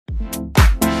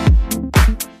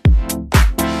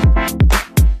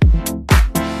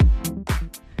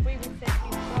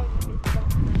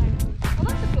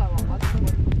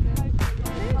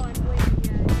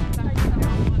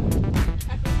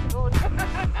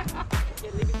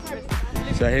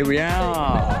So here we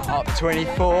are, up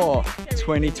 24,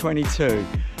 2022.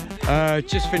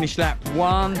 Just finished lap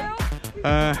 1.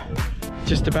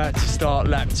 Just about to start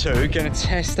lap 2. Going to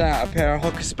test out a pair of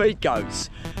Hoka Speedgoats,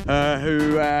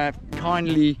 who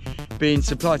kindly been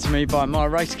supplied to me by my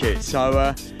race kit.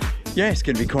 So yeah, it's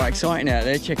going to be quite exciting out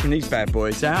there, checking these bad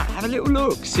boys out. Have a little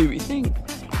look, see what you think.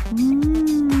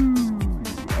 Ooh.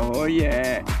 Oh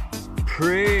yeah,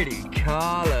 pretty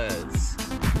colours.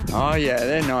 Oh yeah,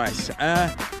 they're nice.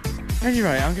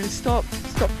 Anyway, I'm going to stop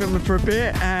filming for a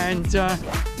bit and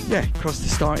yeah, cross the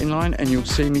starting line and you'll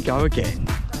see me go again.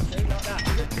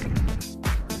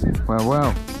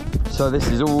 Well, so this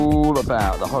is all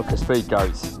about the Hoka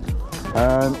Speedgoats.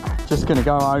 Just going to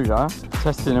go over,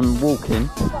 testing them walking.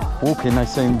 Walking, they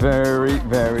seem very,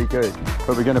 very good.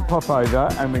 But we're going to pop over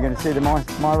and we're going to see the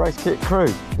My Race Kit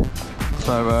crew.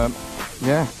 So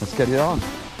yeah, let's get it on.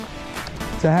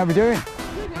 So how we doing?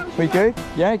 We good?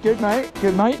 Yeah, good mate.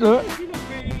 Good mate. Look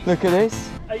at this.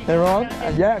 They're on.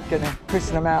 And yeah, going to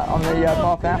christen them out on the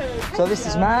path now. So this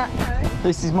is Matt.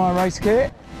 This is My Race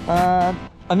Kit.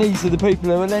 And these are the people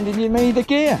who are lending me the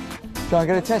gear. So I'm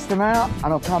going to test them out and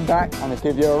I'll come back and I'll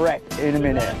give you a rep in a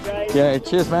minute. Yeah,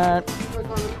 cheers man.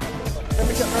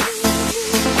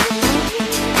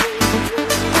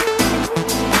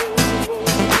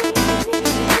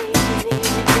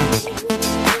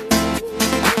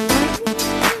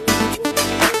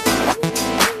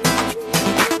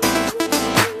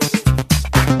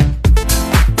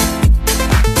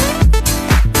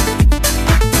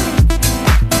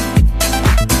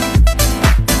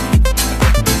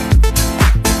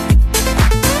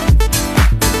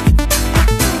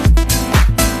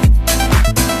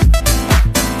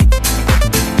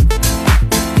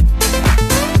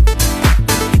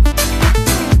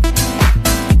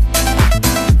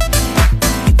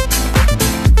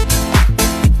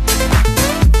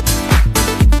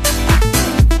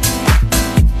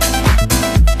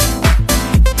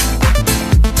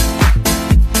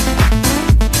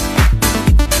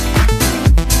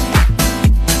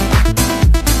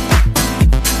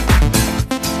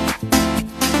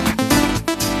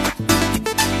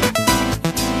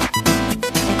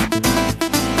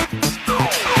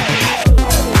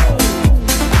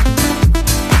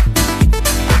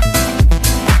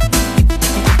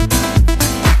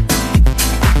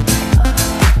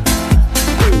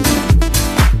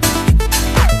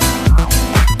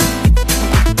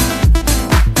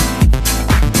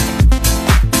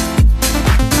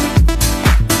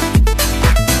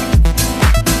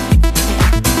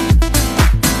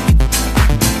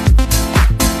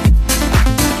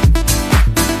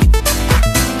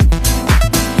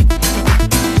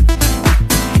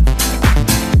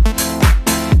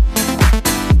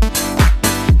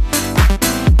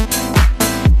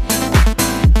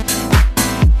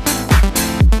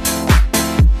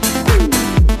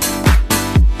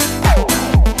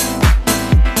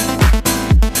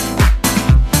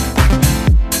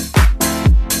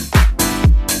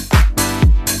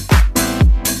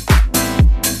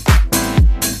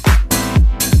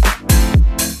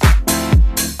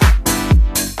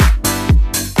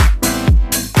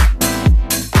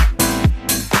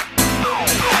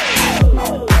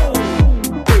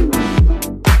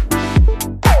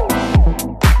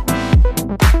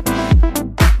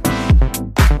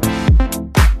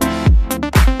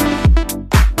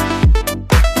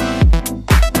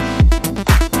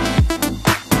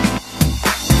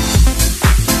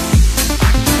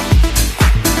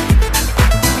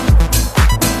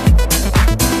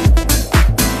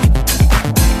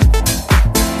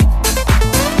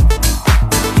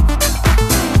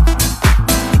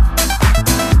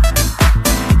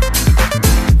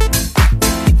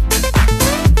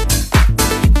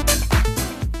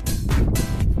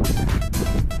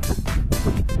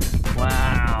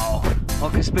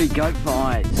 Speedgoat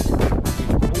vibes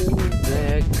in all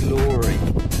their glory.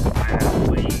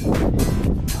 Wowee.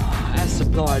 Oh, as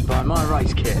supplied by My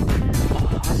Race Kit.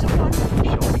 Oh, that's a wonderful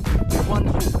shot.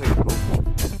 Wonderful people.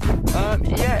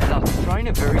 Yeah, love the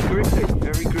trainer. Very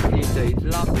grippy indeed.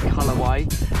 Love the colourway.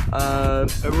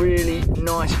 A really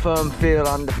nice firm feel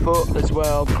underfoot as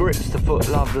well. Grips the foot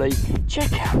lovely.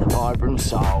 Check out the Vibram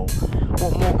sole.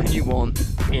 What more can you want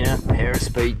in a pair of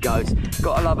Speedgoats?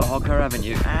 Gotta love a Hoka, haven't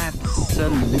you?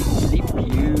 Absolutely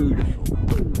beautiful.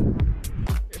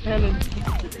 Helen.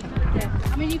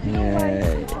 I mean, you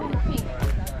can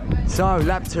So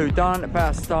lap 2 done,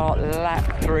 about to start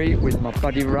lap 3 with my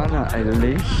buddy runner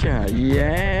Alicia.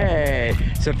 Yeah,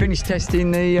 so finished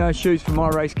testing the shoes for My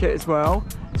Race Kit as well,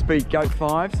 Speedgoat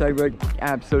 5s. They were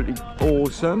absolutely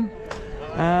awesome.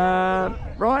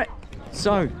 Right,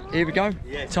 So, here we go.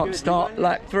 Time to start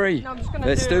lap 3.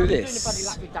 Let's do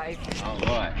this.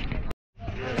 Alright.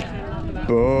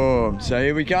 Boom. So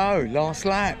here we go. Last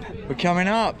lap. We're coming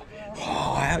up.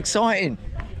 Oh, how exciting.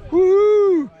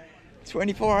 Woo!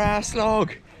 24-hour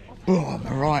slog. Boom.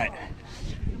 Right.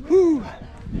 Woo.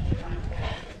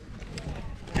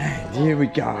 And here we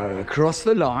go. Across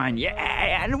the line.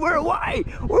 Yeah. And we're away.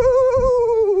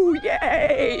 Woo!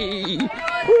 Yay!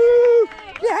 Woo!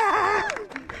 Yeah!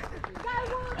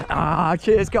 Ah,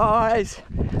 cheers, guys.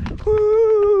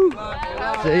 Woo!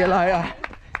 See you later.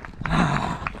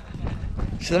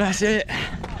 So that's it.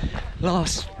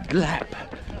 Last lap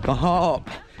for Harp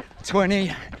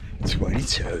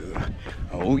 2022.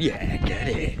 Oh yeah, get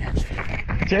it.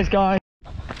 Cheers, guys.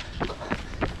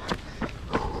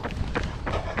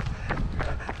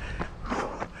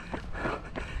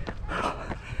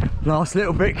 Last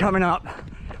little bit coming up.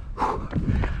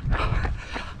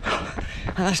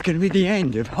 And that's going to be the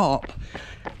end of Harp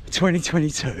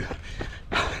 2022.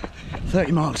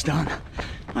 30 miles done.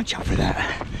 I'll jump for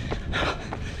that.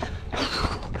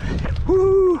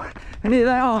 Woo! And here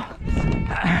they are.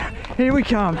 Here we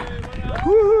come.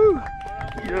 Woo!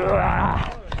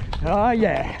 Yeah. Oh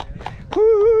yeah.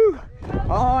 Woo!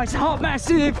 Oh, it's Harp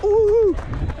massive. Woo!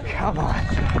 Come on.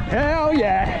 Hell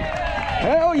yeah.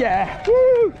 Hell yeah.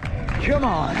 Woo! Come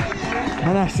on.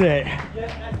 And that's it.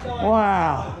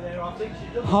 Wow.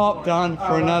 Harp done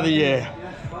for another year.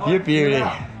 You beauty.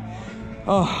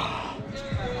 Oh.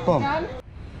 Boom.